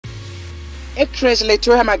Actress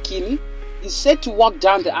Letoya Makhene is set to walk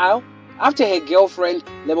down the aisle after her girlfriend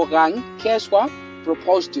Lebo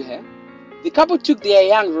proposed to her. The couple took their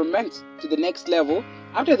young romance to the next level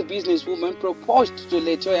after the businesswoman proposed to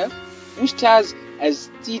Letoya, who stars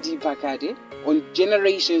as T.D. Pakade on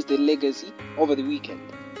Generations The Legacy over the weekend.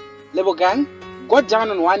 Lebo got down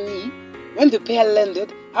on one knee when the pair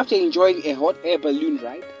landed after enjoying a hot air balloon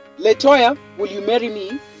ride. Letoya, will you marry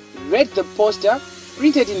me? Read the poster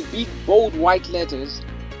printed in big bold white letters.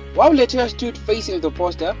 While Letoya stood facing the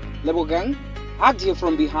poster, Lebo hugged her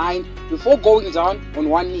from behind before going down on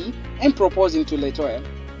one knee and proposing to Letoya.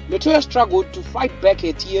 Letoya struggled to fight back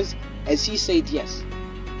her tears as she said yes.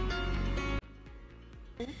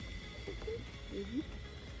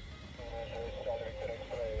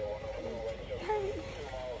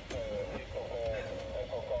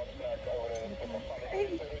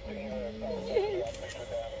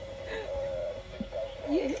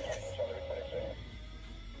 Yes.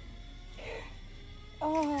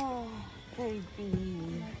 Oh, baby.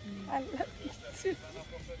 I love you too.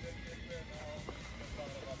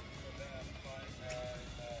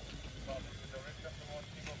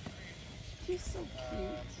 You're so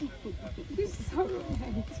cute. You're so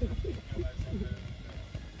romantic. You're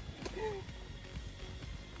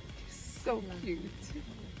so cute.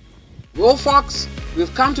 Well folks,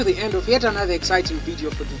 we've come to the end of yet another exciting video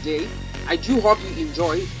for today. I do hope you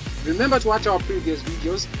enjoyed. Remember to watch our previous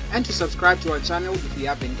videos and to subscribe to our channel if you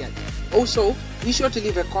haven't yet. Also, be sure to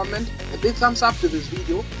leave a comment, a big thumbs up to this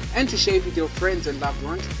video, and to share it with your friends and loved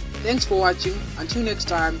ones. Thanks for watching. Until next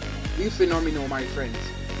time, be phenomenal, my friends.